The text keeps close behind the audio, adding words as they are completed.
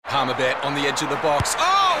Palmerbet on the edge of the box.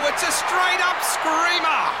 Oh, it's a straight-up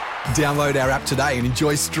screamer! Download our app today and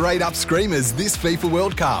enjoy straight-up screamers this FIFA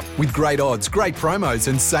World Cup with great odds, great promos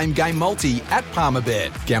and same-game multi at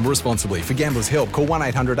Palmerbet. Gamble responsibly. For Gamblers' Help, call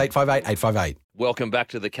 1-800-858-858. Welcome back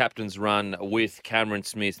to the Captain's Run with Cameron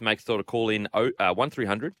Smith. Make sure to call in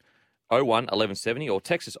 1300 01 1170 or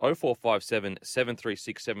text us 0457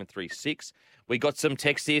 736 736. We got some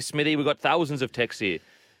texts here, Smithy. We got thousands of texts here.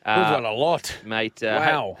 We've got a lot. Mate,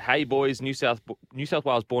 wow. Hey, boys, New South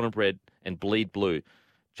Wales born and bred and bleed blue.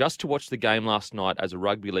 Just to watch the game last night as a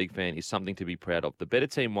rugby league fan is something to be proud of. The better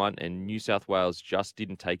team won and New South Wales just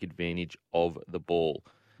didn't take advantage of the ball.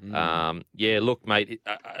 Yeah, look, mate,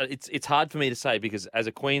 it's hard for me to say because as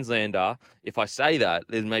a Queenslander, if I say that,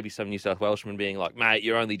 there's maybe some New South Welshmen being like, mate,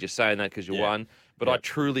 you're only just saying that because you won. But I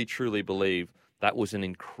truly, truly believe that was an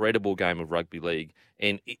incredible game of rugby league.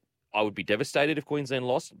 And I would be devastated if Queensland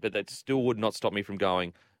lost, but that still would not stop me from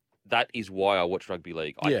going, that is why I watch rugby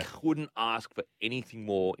league. I couldn't ask for anything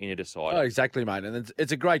more in a decider. Oh, exactly, mate. And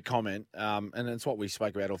it's a great comment. And it's what we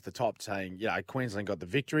spoke about off the top, saying, Queensland got the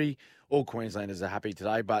victory. All Queenslanders are happy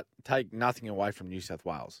today, but take nothing away from New South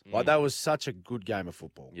Wales. Like, that was such a good game of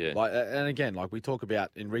football. Yeah. And again, like we talk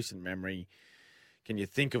about in recent memory, can you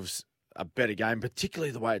think of a better game,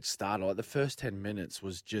 particularly the way it started? Like the first 10 minutes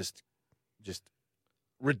was just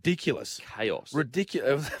ridiculous. Chaos.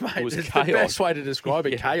 Ridiculous. Mate, It was it's chaos. the best way to describe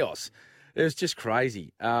it. Chaos. It was just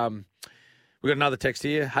crazy. We got another text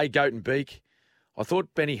here. Hey, Goat and Beak. I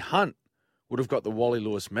thought Benny Hunt would have got the Wally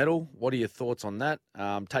Lewis medal. What are your thoughts on that?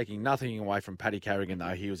 Taking nothing away from Paddy Carrigan, though.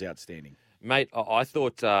 He was outstanding. Mate, I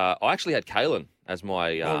thought I actually had Kalen as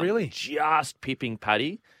my really? Just pipping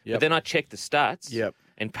Paddy. Yep. But then I checked the stats. Yep.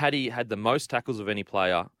 And Paddy had the most tackles of any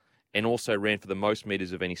player and also ran for the most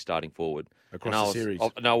metres of any starting forward. Across the series?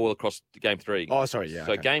 Across game 3. Oh, sorry, yeah.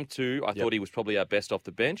 So okay. game 2, I thought he was probably our best off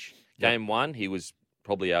the bench. Game 1, he was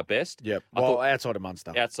probably our best. Yep. Outside of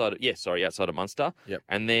Munster. Outside of Munster. Yep.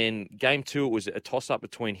 And then game 2, it was a toss-up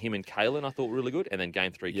between him and Kalen, I thought really good. And then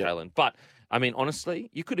game 3, Kalen. But, I mean, honestly,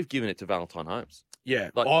 you could have given it to Valentine Holmes.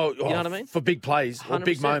 Yeah. You know what I mean? For big plays or 100%.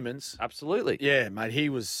 big moments. Absolutely. Yeah, mate, he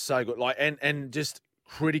was so good. Like, and just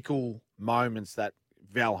critical moments that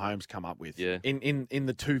Val Holmes come up with in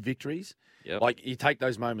the 2 victories. Yep. Like, you take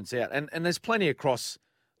those moments out. And there's plenty across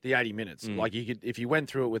the 80 minutes. Like, you could, if you went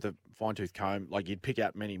through it with a fine-tooth comb, like, you'd pick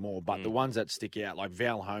out many more. But the ones that stick out, like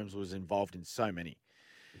Val Holmes was involved in so many.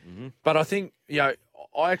 Mm-hmm. But I think, I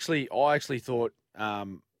actually thought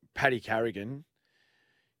Paddy Carrigan.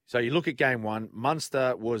 So you look at game 1,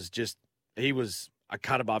 Munster was he was a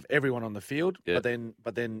cut above everyone on the field. Yep.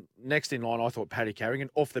 But then next in line, I thought Paddy Carrigan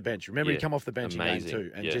off the bench. Remember, he come off the bench in game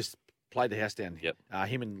 2 and just played the house down. Yep.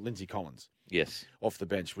 Him and Lindsay Collins. Yes. Off the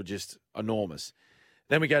bench were just enormous.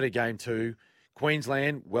 Then we go to game 2.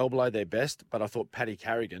 Queensland, well below their best, but I thought Paddy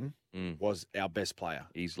Carrigan was our best player.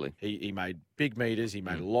 Easily. He made big meters. He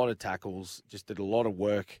made a lot of tackles, just did a lot of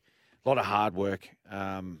work, a lot of hard work.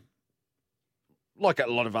 Like a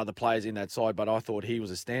lot of other players in that side, but I thought he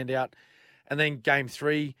was a standout. And then game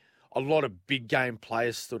 3, a lot of big game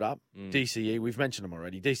players stood up. DCE, we've mentioned them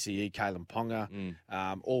already. DCE, Kalen Ponga,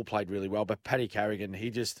 all played really well. But Paddy Carrigan, he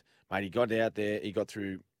got out there. He got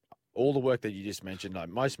through all the work that you just mentioned. Like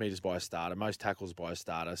most meters by a starter, most tackles by a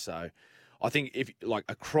starter. So I think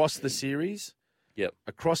across the series, I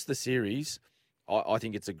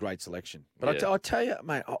think it's a great selection. But I tell you,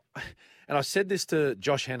 mate, and I said this to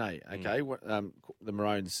Josh Hannay, okay, the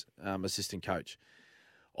Maroons' assistant coach.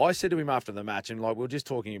 I said to him after the match, and we were just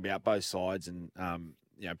talking about both sides and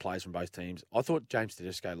players from both teams. I thought James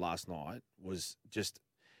Tedesco last night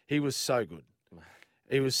he was so good.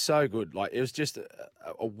 He was so good. Like, it was just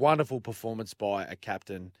a wonderful performance by a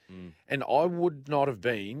captain, and I would not have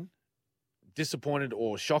been disappointed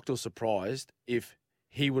or shocked or surprised if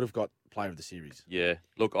he would have got player of the series. Yeah.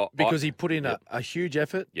 Look, because he put in a huge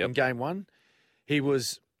effort in game 1. He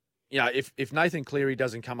was, if Nathan Cleary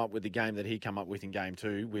doesn't come up with the game that he come up with in game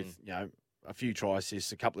 2 with, a few try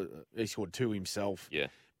assists, he scored 2 himself. Yeah.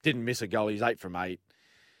 Didn't miss a goal. He's 8 from 8.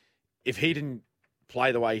 If he didn't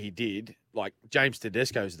play the way he did, like James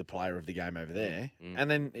Tedesco's the player of the game over there. And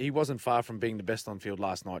then he wasn't far from being the best on field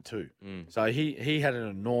last night too. So he had an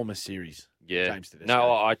enormous series. Yeah. James Tedesco.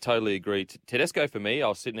 No, I totally agree. Tedesco, for me, I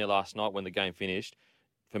was sitting there last night when the game finished.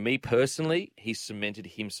 For me personally, he cemented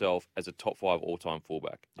himself as a top 5 all-time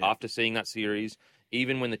fullback. Yeah. After seeing that series,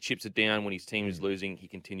 even when the chips are down, when his team is losing, he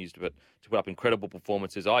continues to put up incredible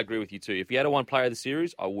performances. I agree with you too. If he had won player of the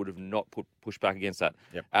series, I would have not pushed back against that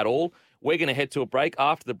at all. We're going to head to a break.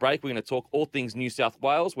 After the break, we're going to talk all things New South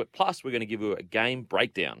Wales, plus we're going to give you a game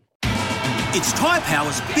breakdown. It's Tyre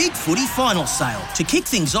Power's Big Footy Final Sale. To kick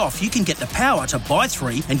things off, you can get the power to buy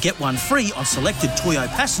 3 and get 1 free on selected Toyo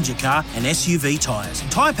passenger car and SUV tyres.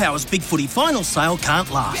 Tyre Power's Big Footy Final Sale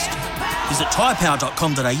can't last. Visit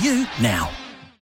tyrepower.com.au now.